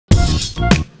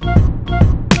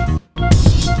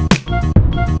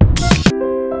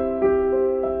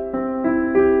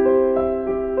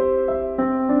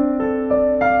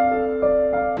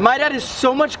dad is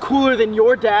so much cooler than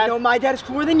your dad. No, my dad is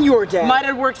cooler than your dad. My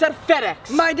dad works at FedEx.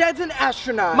 My dad's an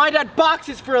astronaut. My dad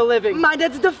boxes for a living. My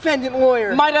dad's a defendant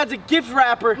lawyer. My dad's a gift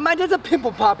wrapper. My dad's a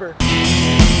pimple popper.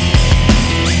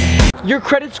 Your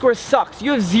credit score sucks.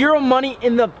 You have zero money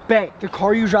in the bank. The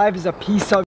car you drive is a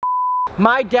piece of.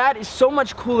 My dad is so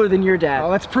much cooler than your dad. Oh,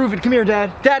 let's prove it. Come here,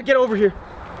 Dad. Dad, get over here.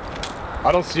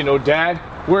 I don't see no dad.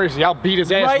 Where is he? I'll beat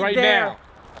his ass right there.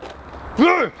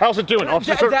 now. How's it doing,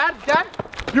 officer? Dad?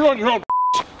 You're on your own.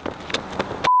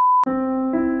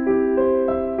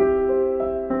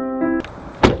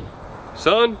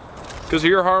 Son, because of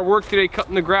your hard work today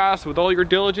cutting the grass with all your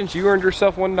diligence, you earned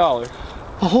yourself $1.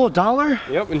 A whole $1?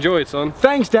 Yep, enjoy it, son.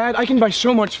 Thanks, Dad. I can buy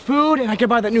so much food, and I can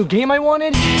buy that new game I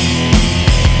wanted.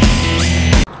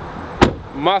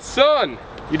 My son,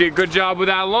 you did a good job with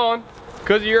that lawn.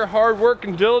 Because of your hard work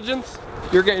and diligence,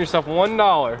 you're getting yourself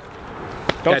 $1.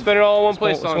 Don't spend it all in one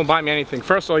place, son. This won't buy me anything.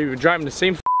 First of all, you've been driving the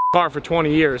same car for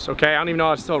 20 years, okay? I don't even know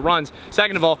how it still runs.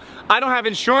 Second of all, I don't have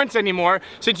insurance anymore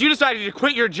since you decided to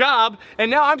quit your job,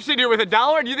 and now I'm sitting here with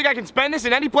 $1, and you think I can spend this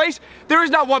in any place? There is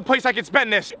not one place I can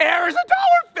spend this. Air is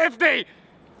 $1.50!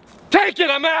 Take it,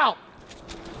 I'm out!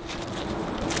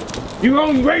 You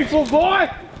ungrateful boy!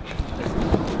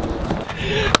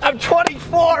 I'm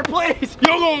 24, please.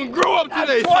 You're gonna grow up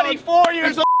today, I'm 24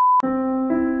 years old.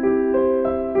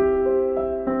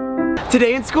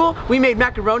 Today in school, we made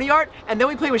macaroni art, and then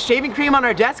we played with shaving cream on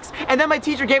our desks, and then my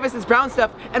teacher gave us this brown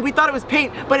stuff, and we thought it was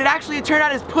paint, but it actually turned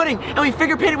out as pudding, and we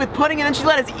finger painted with pudding, and then she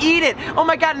let us eat it. Oh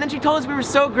my God, and then she told us we were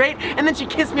so great, and then she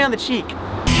kissed me on the cheek.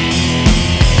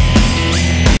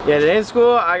 Yeah, today in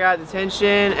school, I got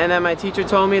detention, and then my teacher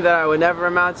told me that I would never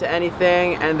amount to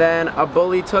anything, and then a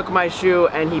bully took my shoe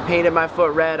and he painted my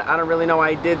foot red. I don't really know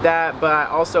why he did that, but I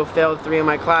also failed 3 of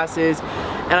my classes,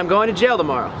 and I'm going to jail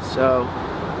tomorrow, so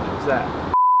what's that?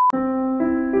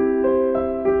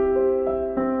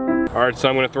 All right, so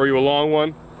I'm gonna throw you a long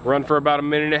one. Run for about 1.5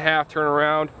 minutes, turn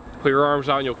around, put your arms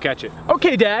out and you'll catch it.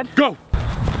 Okay, Dad. Go!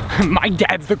 My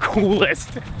dad's the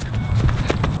coolest.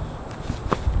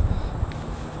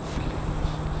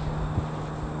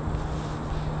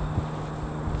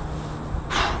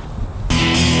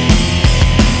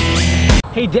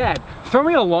 Hey, Dad, throw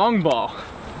me a long ball.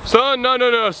 Son,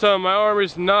 no, son. My arm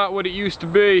is not what it used to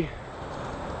be.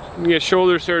 I'm gonna get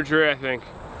shoulder surgery, I think.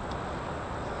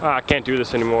 I can't do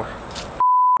this anymore.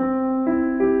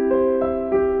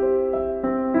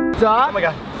 Duck. Oh my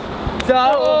God.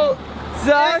 Duck.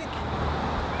 Duck.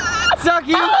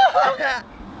 Ducky.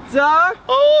 Duck.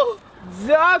 Oh.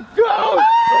 Duck. Go.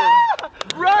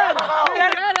 Run.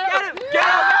 Get him!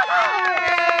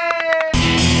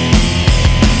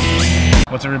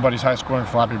 What's everybody's high score in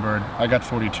Flappy Bird? I got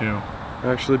 42. I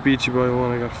actually beat you by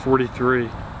 1. I got 43.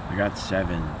 I got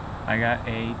 7. I got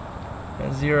 8.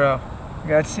 Got 0. I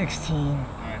got 16. Alright,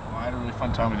 well, I had a really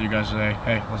fun time with you guys today.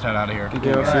 Hey, let's head out of here.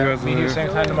 Yeah, I'll see you guys Meet you later. same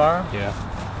time tomorrow? Yeah.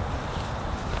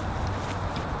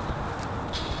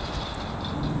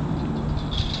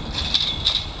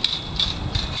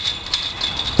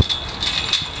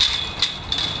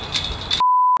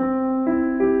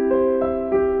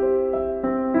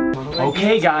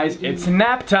 Okay, guys, it's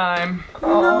nap time.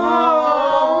 Oh.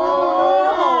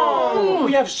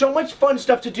 We have so much fun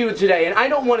stuff to do today, and I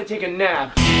don't want to take a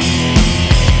nap.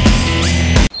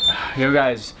 Yo,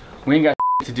 guys, we ain't got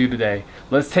to do today.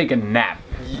 Let's take a nap.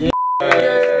 Get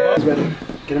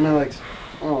in my legs.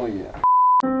 Oh, yeah.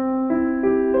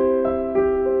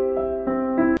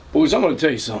 Boys, I'm gonna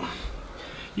tell you something.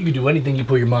 You can do anything you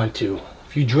put your mind to.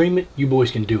 If you dream it, you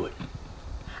boys can do it.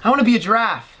 I want to be a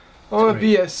giraffe. I want to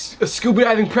be a scuba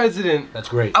diving president. That's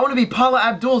great. I want to be Paula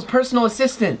Abdul's personal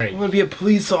assistant. Great. I want to be a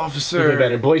police Even officer.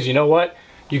 better. Boys, you know what?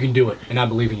 You can do it, and I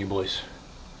believe in you boys.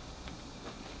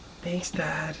 Thanks,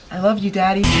 Dad. I love you,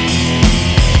 Daddy.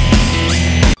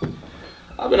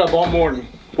 I've been up all morning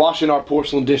washing our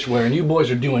porcelain dishware, and you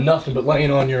boys are doing nothing but laying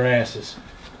on your asses.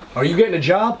 Are you getting a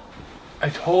job? I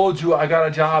told you I got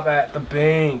a job at the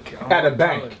bank. Oh, At a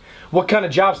bank. What kind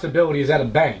of job stability is at a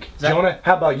bank? Jonah,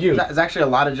 how about you? There's actually a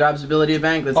lot of job stability at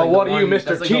bank. That's Oh, like what the are you, one- Mr.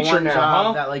 that's like the Teacher one now, job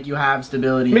huh? That like you have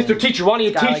stability. Mr. in. Teacher, why don't you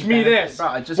It's got, teach like, me benefits. this?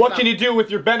 Bro, just What 'cause can I'm- you do with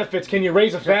your benefits? Can you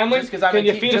raise a family? Just 'cause I'm Can a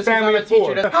you te- feed a just 'cause family I'm of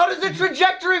 4? teacher, how does the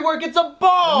trajectory work? It's a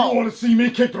ball! You want to see me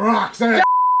kick the rocks, eh?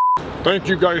 Thank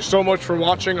you guys so much for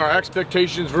watching our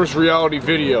expectations versus reality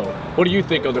video. What do you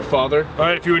think, other father?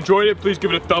 Alright, if you enjoyed it, please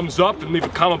give it a thumbs up and leave a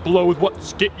comment below with what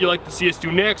skit you'd like to see us do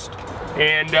next.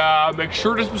 And make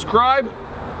sure to subscribe.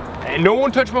 And no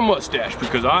one touch my mustache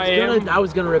because I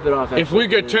was gonna rip it off. If we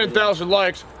get 10,000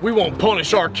 likes, we won't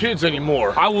punish our kids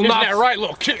anymore. I will Isn't not. that right,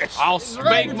 little kids? I'll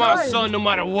spank my son no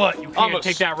matter what. You can't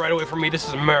take that right away from me. This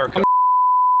is America.